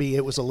might be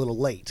it was a little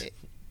late.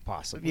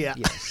 Possibly. Yeah.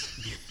 Yes.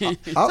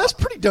 That's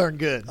pretty darn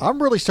good.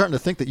 I'm really starting to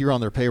think that you're on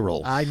their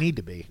payroll. I need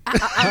to be.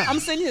 I'm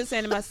sitting here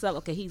saying to myself,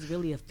 okay, he's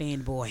really a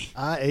fanboy.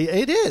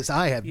 It is.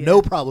 I have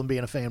no problem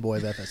being a fanboy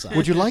of FSI.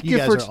 Would you like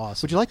Gifford's? Guys are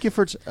awesome. Would you like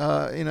Gifford's?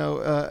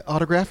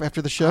 Autograph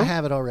after the show? I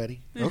have it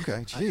already.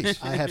 Okay.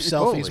 Jeez. I have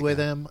selfies with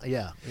him.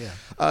 Yeah.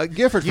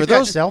 Gifford, you for got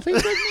those selfies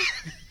with me?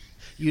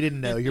 You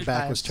didn't know your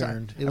back was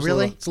turned. It was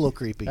really? It's a little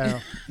creepy.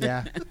 Oh,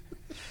 yeah.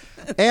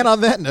 And on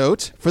that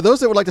note, for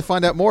those that would like to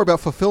find out more about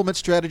Fulfillment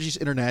Strategies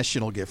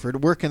International,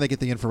 Gifford, where can they get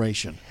the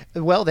information?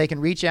 Well, they can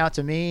reach out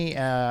to me.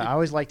 I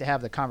always like to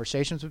have the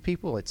conversations with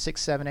people at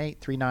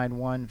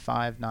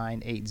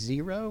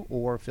 678-391-5980,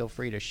 or feel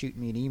free to shoot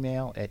me an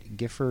email at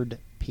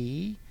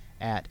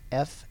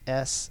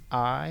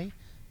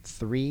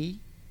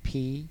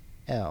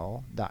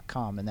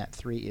giffordp@fsi3pl.com, and that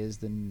 3 is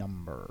the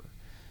number.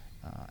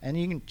 And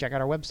you can check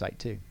out our website,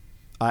 too.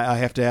 I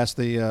have to ask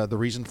the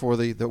reason for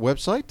the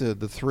website,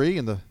 the 3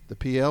 and the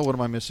PL. What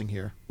am I missing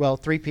here? Well,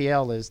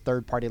 3PL is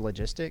third-party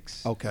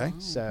logistics. Okay.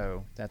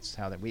 So that's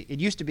how it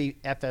used to be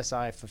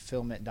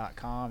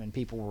FSIfulfillment.com, and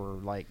people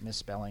were like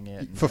misspelling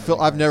it.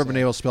 I've never been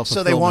able to spell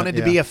fulfillment. So they wanted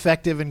to be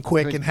effective and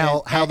quick, and how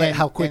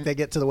quick they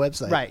get to the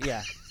website. Right,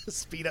 yeah.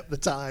 Speed up the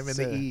time and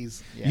the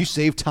ease. Yeah. You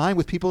save time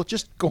with people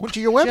just going to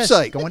your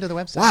website. Just going to the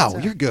website. Wow,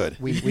 you're good.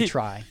 We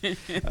try.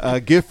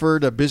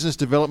 Gifford, a business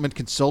development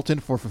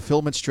consultant for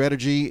Fulfillment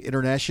Strategies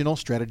International.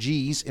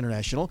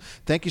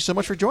 Thank you so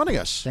much for joining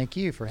us. Thank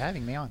you for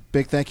having me on.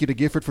 Big thank you to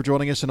Gifford for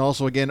joining us, and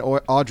also again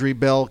Audrey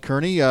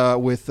Bell-Kearney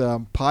with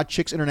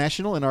PodChix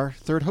International, and our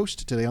third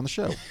host today on the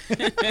show.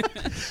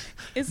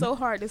 It's so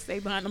hard to say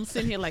behind. I'm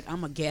sitting here like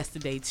I'm a guest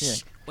today. Yeah.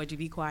 Would you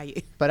be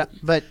quiet? But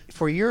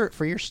for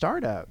your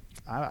startup,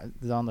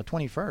 on the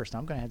 21st,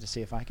 I'm going to have to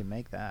see if I can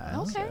make that.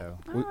 Okay. So.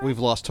 We've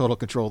lost total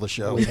control of the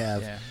show. We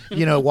have. Yeah.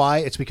 You know why?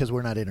 It's because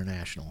we're not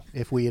international.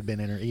 If we had been,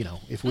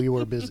 if we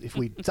were,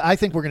 I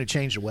think we're going to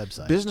change the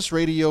website. Business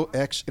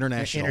RadioX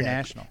International.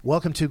 International.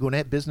 Welcome to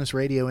Gwinnett Business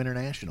Radio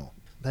International.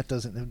 That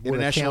doesn't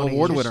International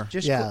award winner.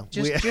 Just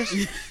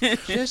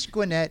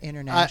Gwinnett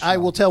International. I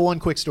will tell one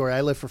quick story.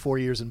 I lived for 4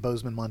 years in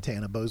Bozeman,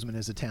 Montana. Bozeman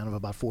is a town of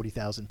about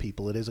 40,000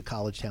 people. It is a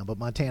college town, but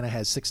Montana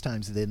has 6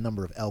 times the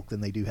number of elk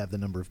than they do have the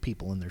number of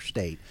people in their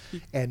state.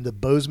 And the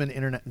Bozeman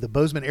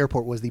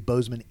Airport was the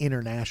Bozeman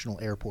International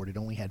Airport. It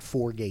only had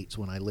 4 gates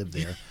when I lived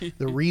there.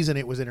 The reason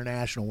it was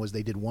international was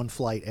they did 1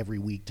 flight every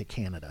week to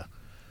Canada.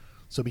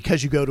 So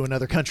because you go to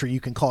another country, you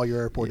can call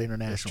your airport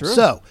international. True.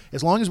 So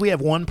as long as we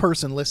have one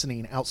person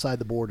listening outside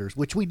the borders,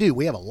 which we do,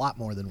 we have a lot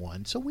more than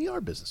one. So we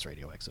are Business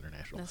RadioX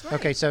International. That's right.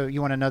 Okay, so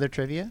you want another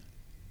trivia?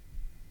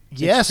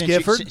 Yes,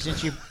 Gifford.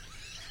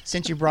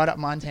 Since you brought up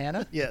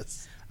Montana?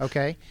 Yes.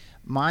 Okay.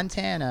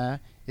 Montana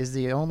is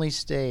the only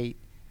state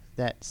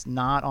that's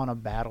not on a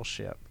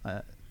battleship.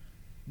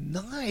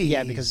 Nice.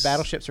 Yeah, because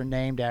battleships are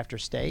named after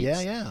states.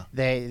 Yeah.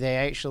 They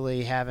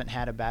actually haven't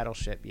had a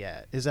battleship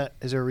yet. Is there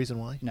a reason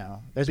why?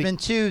 No. There's been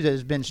 2 that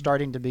has been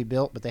starting to be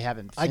built, but they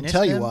haven't finished I can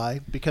tell you them. why.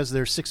 Because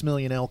there's 6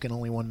 million elk and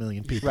only 1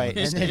 million people. Right,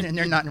 and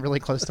they're not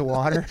really close to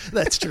water.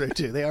 That's true,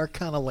 too. They are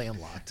kind of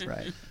landlocked.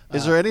 Right.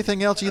 Is there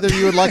anything else either of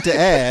you would like to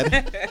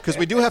add? Because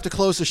we do have to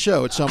close the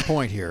show at some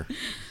point here.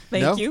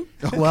 Thank you.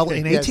 Well,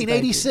 in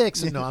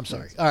 1886, no, I'm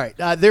sorry. All right.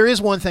 There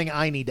is one thing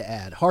I need to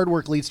add. Hard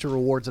work leads to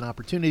rewards and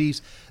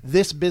opportunities.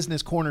 This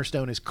business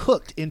cornerstone is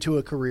cooked into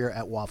a career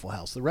at Waffle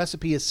House. The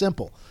recipe is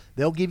simple.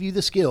 They'll give you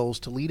the skills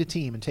to lead a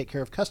team and take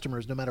care of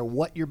customers no matter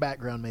what your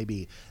background may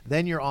be.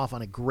 Then you're off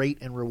on a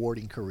great and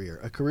rewarding career.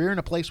 A career in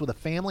a place with a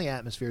family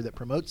atmosphere that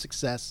promotes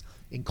success,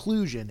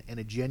 inclusion, and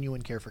a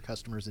genuine care for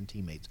customers and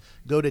teammates.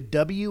 Go to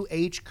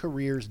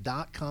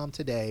whcareers.com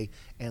today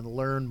and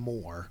learn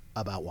more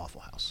about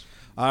Waffle House.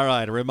 All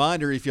right, a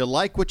reminder, if you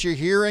like what you're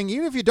hearing,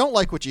 even if you don't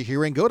like what you're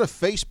hearing, go to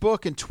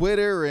Facebook and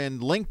Twitter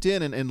and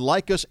LinkedIn and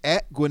like us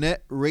at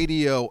Gwinnett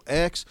Radio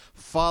X.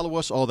 Follow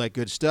us, all that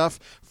good stuff.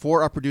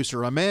 For our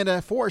producer,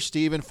 Amanda, for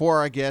Stephen, for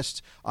our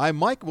guests, I'm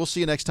Mike. We'll see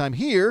you next time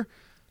here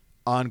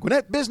on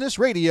Gwinnett Business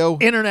Radio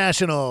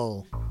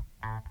International.